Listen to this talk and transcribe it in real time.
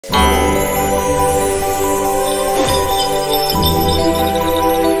We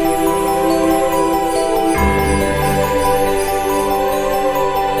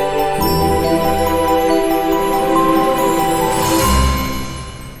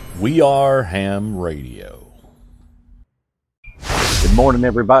are Ham Radio. Good morning,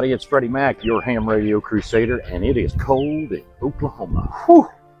 everybody. It's Freddie Mac, your Ham Radio Crusader, and it is cold in Oklahoma. Whew.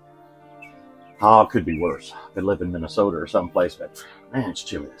 Oh, it could be worse. I could live in Minnesota or someplace, but man, it's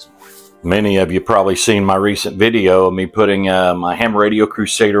chilly this morning. Many of you probably seen my recent video of me putting my Ham Radio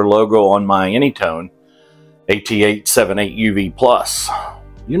Crusader logo on my AnyTone D878 UV Plus.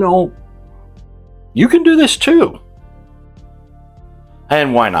 You know, you can do this too.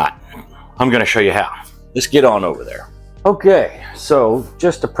 And why not? I'm going to show you how. Let's get on over there. Okay, so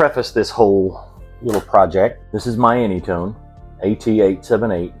just to preface this whole little project, this is my AnyTone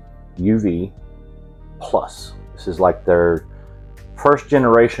D878 UV Plus. This is like their first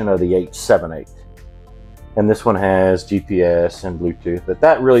generation of the 878. And this one has GPS and Bluetooth, but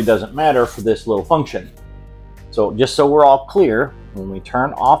that really doesn't matter for this little function. So just so we're all clear, when we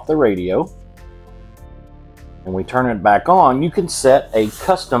turn off the radio, and we turn it back on, you can set a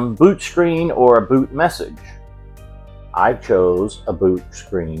custom boot screen or a boot message. I chose a boot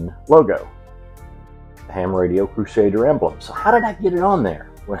screen logo, the Ham Radio Crusader emblem. So how did I get it on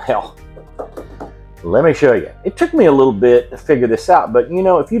there? Well, let me show you. It took me a little bit to figure this out, but you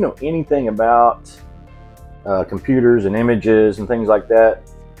know, if you know anything about computers and images and things like that,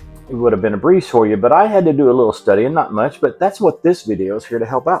 it would have been a breeze for you, but I had to do a little study, and not much, but that's what this video is here to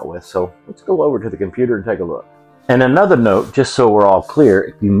help out with. So let's go over to the computer and take a look. And another note, just so we're all clear,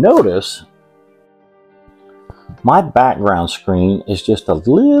 if you notice, my background screen is just a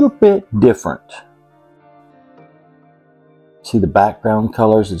little bit different. See the background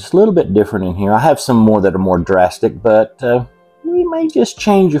colors? It's a little bit different in here. I have some more that are more drastic, but we may just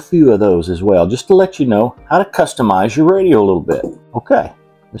change a few of those as well, just to let you know how to customize your radio a little bit. Okay.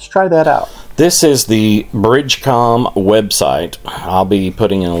 Let's try that out. This is the Bridgecom website. I'll be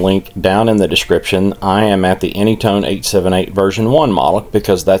putting a link down in the description. I am at the AnyTone 878 version 1 model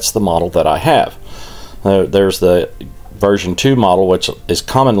because that's the model that I have. There's the version 2 model, which is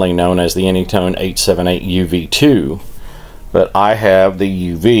commonly known as the AnyTone 878 UV2. But I have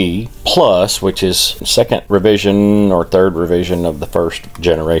the UV Plus, which is second revision or third revision of the first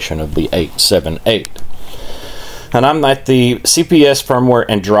generation of the 878. And I'm at the CPS firmware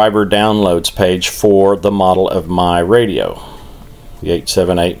and driver downloads page for the model of my radio, the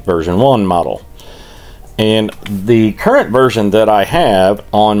 878 version 1 model. And the current version that I have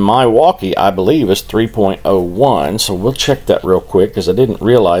on my walkie, I believe, is 3.01. So we'll check that real quick because I didn't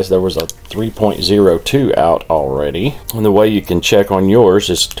realize there was a 3.02 out already. And the way you can check on yours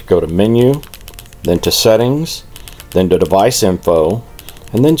is to go to Menu, then to Settings, then to Device Info,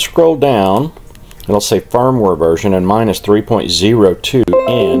 and then scroll down. It'll say firmware version, and mine is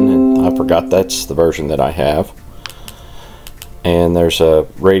 3.02N, and I forgot that's the version that I have. And there's a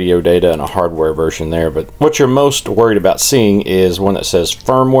radio data and a hardware version there, but what you're most worried about seeing is one that says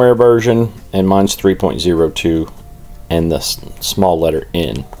firmware version, and mine's 3.02 and the small letter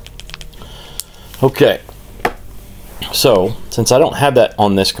N. Okay, so since I don't have that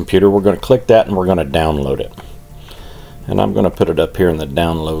on this computer, we're going to click that and we're going to download it. And I'm going to put it up here in the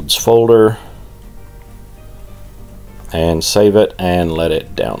downloads folder and save it and let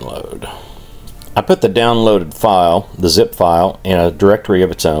it download. I put the downloaded file, the zip file, in a directory of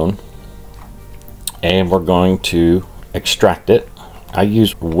its own, and we're going to extract it. I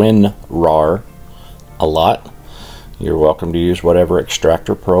use WinRAR a lot. You're welcome to use whatever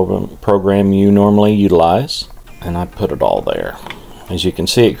extractor program you normally utilize, and I put it all there. As you can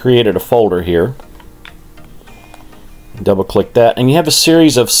see, it created a folder here. Double click that, and you have a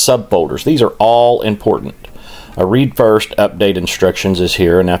series of subfolders. These are all important. A read first update instructions is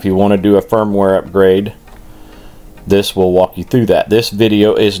here. Now if you want to do a firmware upgrade, this will walk you through that. This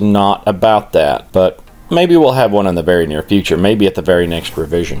video is not about that, but maybe we'll have one in the very near future, maybe at the very next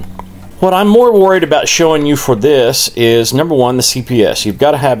revision. What I'm more worried about showing you for this is, number one, the CPS. You've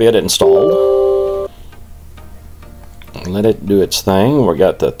got to have it installed. Let it do its thing. We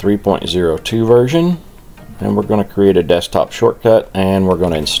got the 3.02 version, and we're going to create a desktop shortcut, and we're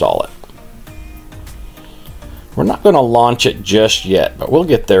going to install it. We're not going to launch it just yet, but we'll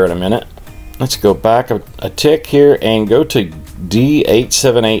get there in a minute. Let's go back a tick here and go to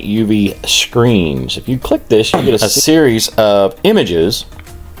D878 UV Screens. If you click this, you get a series of images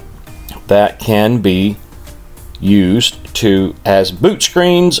that can be used as boot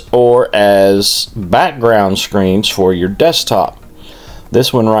screens or as background screens for your desktop.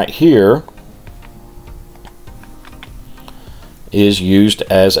 This one right here is used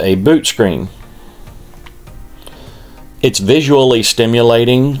as a boot screen. It's visually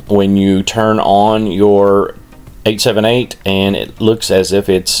stimulating when you turn on your 878 and it looks as if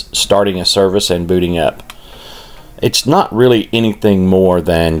it's starting a service and booting up. It's not really anything more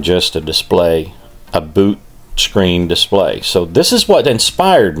than just a display, a boot screen display. So this is what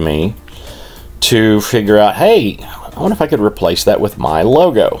inspired me to figure out, hey, I wonder if I could replace that with my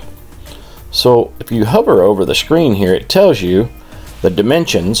logo. So if you hover over the screen here, it tells you the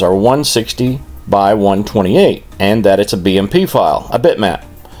dimensions are 160 by 128 and that it's a BMP file, a bitmap.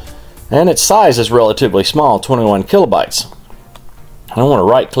 And its size is relatively small, 21 kilobytes. I want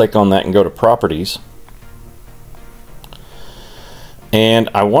to right click on that and go to properties. And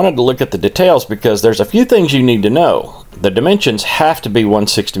I wanted to look at the details because there's a few things you need to know. The dimensions have to be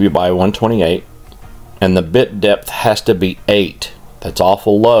 160 by 128 and the bit depth has to be 8. That's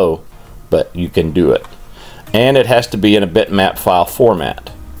awful low, but you can do it. And it has to be in a bitmap file format.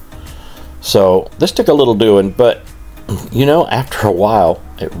 So this took a little doing, but you know, after a while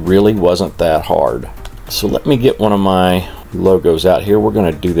it really wasn't that hard. So let me get one of my logos out here. We're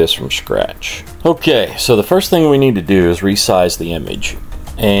going to do this from scratch. Okay, so the first thing we need to do is resize the image.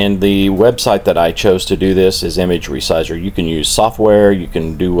 And the website that I chose to do this is Image Resizer. You can use software, you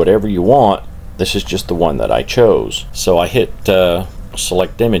can do whatever you want. This is just the one that I chose. So I hit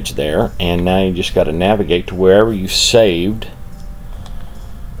select image there, and now you just got to navigate to wherever you saved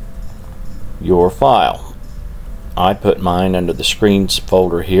your file. I put mine under the screens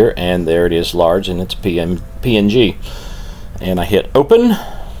folder here, and there it is, large, and it's PNG. And I hit open.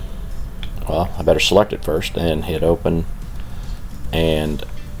 Well, I better select it first and hit open and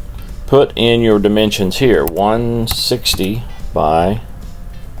put in your dimensions here, 160 by,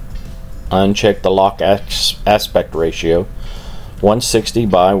 uncheck the lock aspect ratio, 160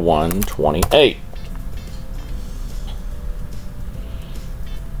 by 128.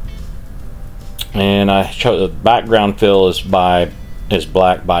 And I show the background fill is black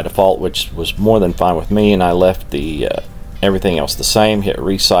by default, which was more than fine with me, and I left the everything else the same. Hit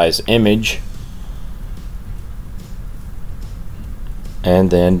resize image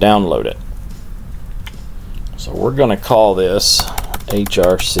and then download it. So we're going to call this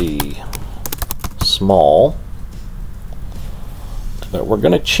HRC small, but we're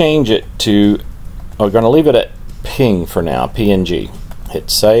going to change it to, we're going to leave it at ping for now, PNG. Hit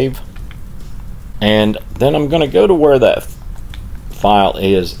save. And then I'm going to go to where that file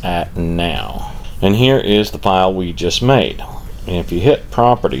is at now. And here is the file we just made. And if you hit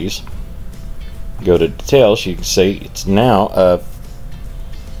properties, go to details, you can see it's now a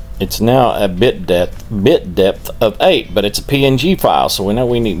bit depth of 8, but it's a PNG file, so we know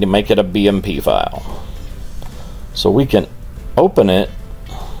we need to make it a BMP file. So we can open it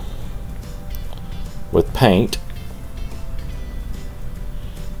with Paint.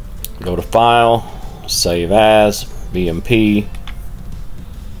 Go to File, Save As, BMP,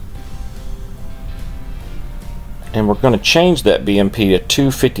 and we're going to change that BMP to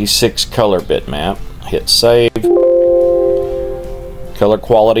 256 color bitmap. Hit Save. Color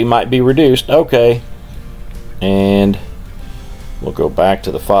quality might be reduced. Okay. And we'll go back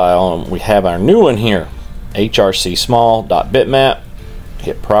to the file, and we have our new one here, HRC small.bitmap.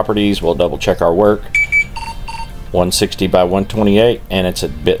 Hit Properties. We'll double check our work. 160 by 128, and it's a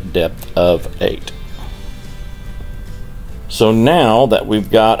bit depth of 8. So now that we've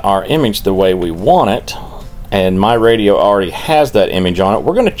got our image the way we want it, and my radio already has that image on it,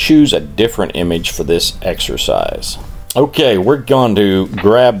 we're going to choose a different image for this exercise. Okay, we're going to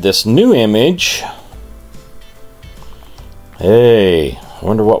grab this new image. Hey, I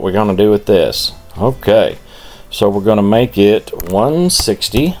wonder what we're going to do with this. Okay, so we're going to make it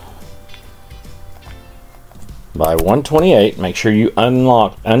 160 by 128. Make sure you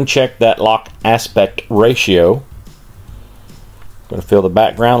uncheck that lock aspect ratio. I'm going to fill the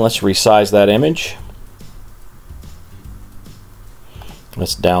background. Let's resize that image.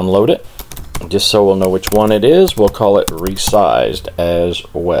 Let's download it. Just so we'll know which one it is, we'll call it resized as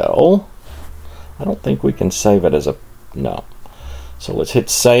well. I don't think we can save it as a, no. So let's hit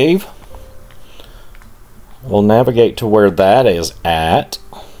save. We'll navigate to where that is at,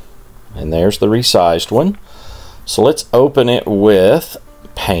 and there's the resized one. So let's open it with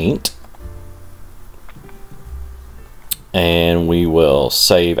Paint, and we will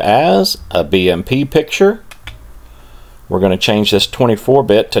save as a BMP picture. We're going to change this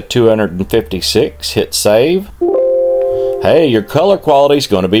 24-bit to 256. Hit save. Hey, your color quality is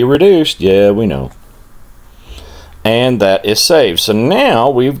going to be reduced. Yeah, we know. And that is saved. So now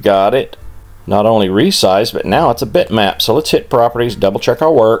we've got it not only resized, but now it's a bitmap. So let's hit Properties, double check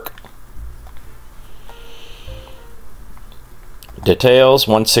our work. Details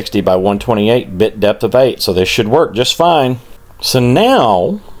 160 by 128, bit depth of 8, so this should work just fine. So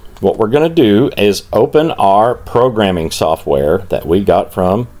now what we're going to do is open our programming software that we got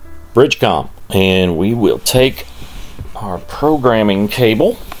from Bridgecom, and we will take our programming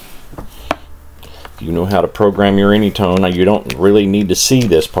cable. If you know how to program your AnyTone, you don't really need to see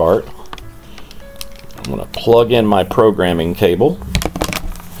this part. I'm going to plug in my programming cable,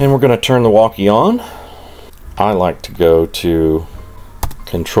 and we're going to turn the walkie on. I like to go to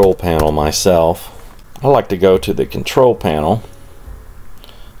control panel myself. I like to go to the control panel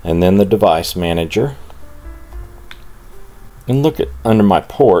and then the device manager and look at under my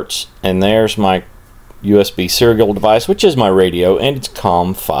ports, and there's my USB serial device, which is my radio, and it's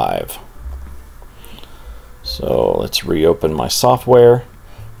COM5. So let's reopen my software.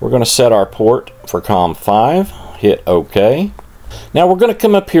 We're going to set our port for COM5, hit OK. Now we're going to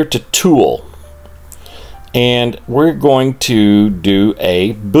come up here to Tool, and we're going to do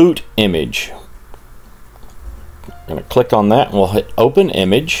a boot image. I'm going to click on that and we'll hit Open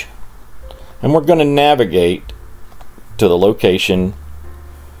Image, and we're going to navigate to the location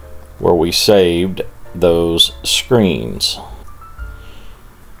where we saved those screens.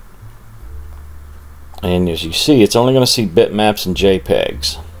 And as you see, it's only going to see bitmaps and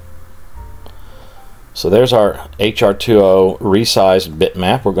JPEGs. So there's our HR20 resized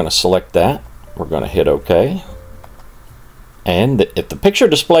bitmap. We're going to select that. We're going to hit OK. And if the picture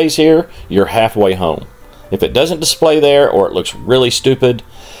displays here, you're halfway home. If it doesn't display there, or it looks really stupid,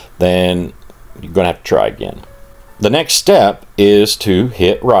 then you're going to have to try again. The next step is to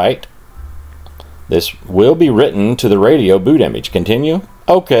hit write. This will be written to the radio boot image. Continue.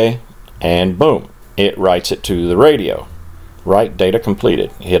 OK. And boom. It writes it to the radio. Write data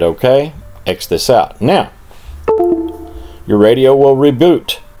completed. Hit OK. X this out. Now, your radio will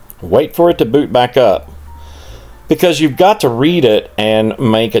reboot. Wait for it to boot back up, because you've got to read it and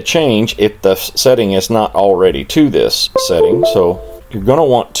make a change if the setting is not already to this setting. So you're going to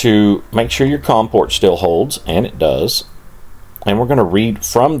want to make sure your COM port still holds, and it does. And we're going to read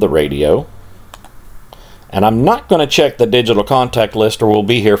from the radio. And I'm not going to check the digital contact list, or we'll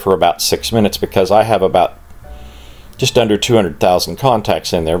be here for about 6 minutes, because I have about just under 200,000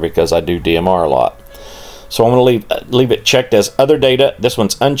 contacts in there, because I do DMR a lot. So I'm going to leave it checked as other data. This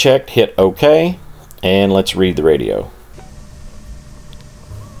one's unchecked. Hit OK, and let's read the radio.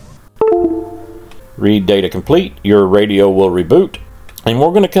 Read data complete. Your radio will reboot. And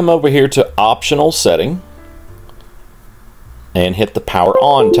we're going to come over here to optional setting and hit the power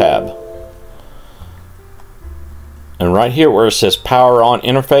on tab. And right here where it says power on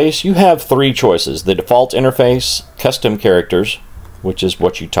interface, you have 3 choices: the default interface, custom characters, which is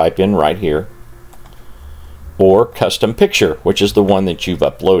what you type in right here, or custom picture, which is the one that you've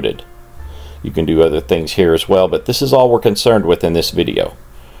uploaded. You can do other things here as well, but this is all we're concerned with in this video.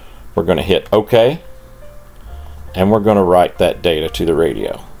 We're going to hit OK, and we're going to write that data to the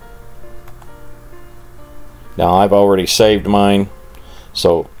radio. Now I've already saved mine,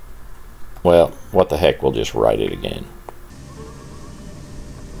 so, well, what the heck, we'll just write it again.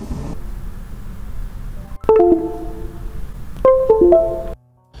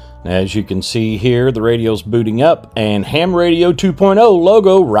 As you can see here, the radio's booting up, and Ham Radio 2.0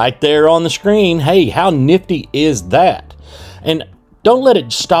 logo right there on the screen. Hey, how nifty is that? And don't let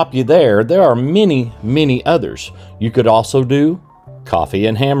it stop you there. There are many, many others. You could also do Coffee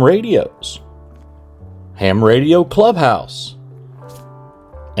and Ham Radios, Ham Radio Clubhouse,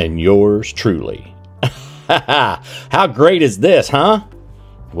 and yours truly. How great is this, huh?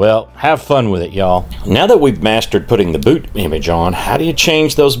 Well, have fun with it, y'all. Now that we've mastered putting the boot image on, how do you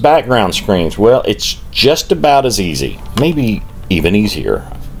change those background screens? Well, it's just about as easy, maybe even easier.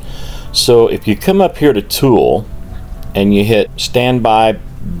 So if you come up here to Tool and you hit Standby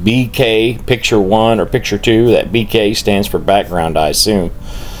BK Picture 1 or Picture 2, that BK stands for background, I assume,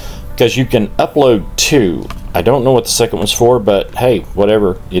 because you can upload 2. I don't know what the second one's for, but hey,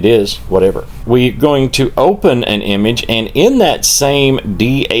 whatever it is, whatever. We're going to open an image, and in that same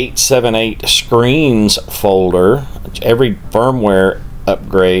D878 Screens folder, which every firmware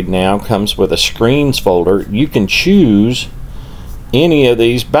upgrade now comes with a Screens folder, you can choose any of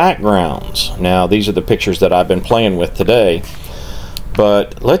these backgrounds. Now, these are the pictures that I've been playing with today,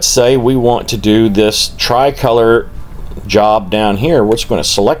 but let's say we want to do this tricolor job down here. We're just going to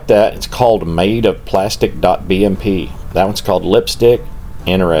select that. It's called made of plastic.bmp. That one's called lipstick.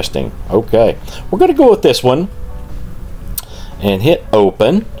 Interesting. Okay, we're going to go with this one and hit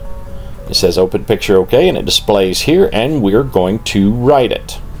open. It says open picture OK, and it displays here, and we're going to write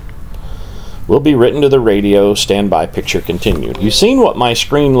it. Will be written to the radio. Standby picture continued. You've seen what my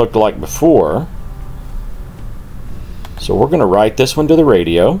screen looked like before, So we're going to write this one to the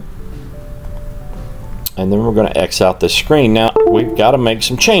radio, and then we're going to X out this screen. Now we've got to make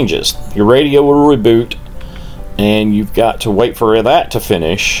some changes. Your radio will reboot, and you've got to wait for that to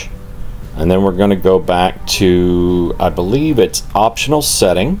finish, and then we're going to go back to, I believe it's optional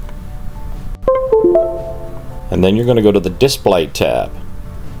setting, and then you're going to go to the display tab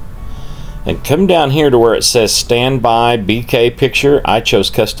and come down here to where it says standby BK picture. I chose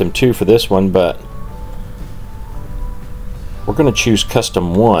custom 2 for this one, but we're going to choose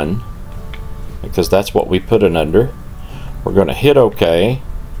custom 1 because that's what we put it under. We're going to hit OK,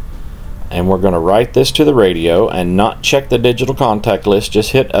 and we're going to write this to the radio and not check the digital contact list.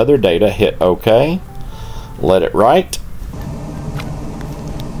 Just hit other data, hit OK, let it write.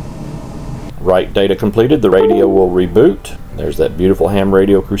 Write data completed. The radio will reboot. There's that beautiful ham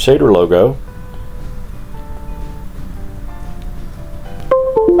radio Crusader logo.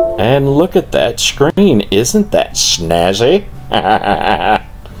 And look at that screen. Isn't that snazzy?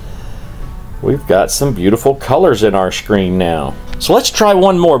 We've got some beautiful colors in our screen now. So let's try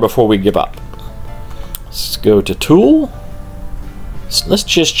one more before we give up. Let's go to Tool. Let's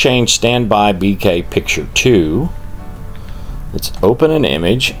just change Standby BK Picture 2. Let's open an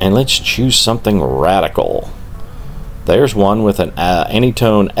image and let's choose something radical. There's one with an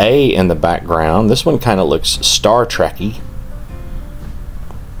AnyTone A in the background. This one kind of looks Star Trek-y.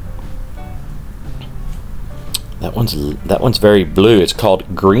 That one's very blue. It's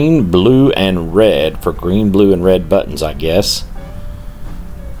called green, blue, and red for green, blue, and red buttons, I guess.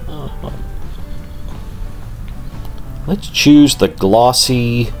 Let's choose the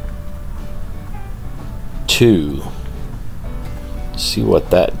glossy 2. See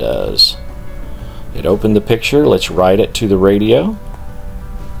what that does. It opened the picture. Let's write it to the radio.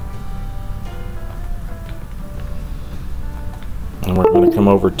 And we're going to come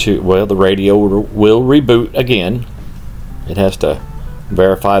over to, well, the radio will reboot again. It has to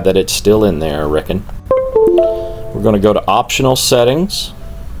verify that it's still in there, I reckon. We're going to go to optional settings,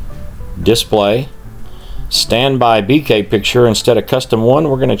 display, standby BK picture. Instead of custom 1,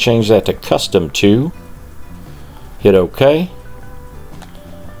 we're going to change that to custom 2. Hit OK.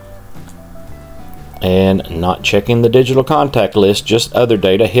 And not checking the digital contact list, just other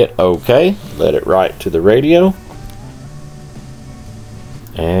data, hit OK. Let it write to the radio.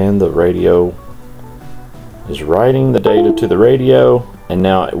 And the radio is writing the data to the radio, and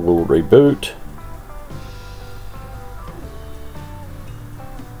now it will reboot.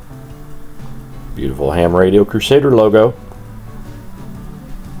 Beautiful ham radio Crusader logo.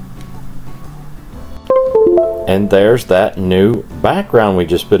 And there's that new background we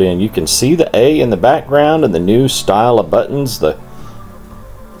just put in. You can see the A in the background and the new style of buttons, the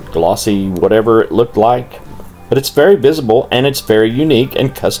glossy whatever it looked like. But it's very visible and it's very unique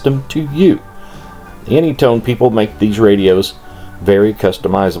and custom to you. The AnyTone people make these radios very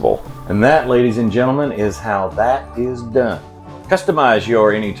customizable. And that, ladies and gentlemen, is how that is done. Customize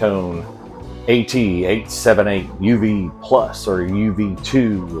your AnyTone AT878 UV Plus or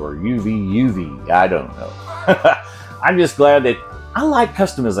UV2 or UV. I don't know. I'm just glad that I like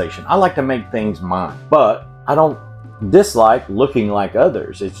customization. I like to make things mine, but I don't dislike looking like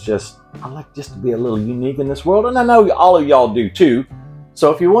others. It's just, I like just to be a little unique in this world, and I know all of y'all do too.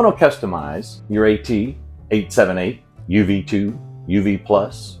 So if you want to customize your AT878 UV2, UV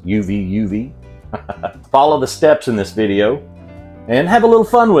Plus, UV, follow the steps in this video and have a little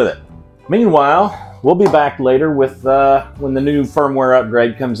fun with it. Meanwhile, we'll be back later with when the new firmware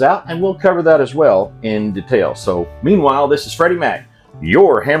upgrade comes out, and we'll cover that as well in detail. So meanwhile, this is Freddie Mac,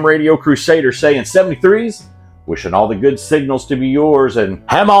 your ham radio Crusader, saying 73s, wishing all the good signals to be yours, and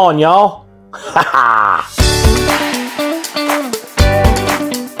ham on, y'all. Ha ha!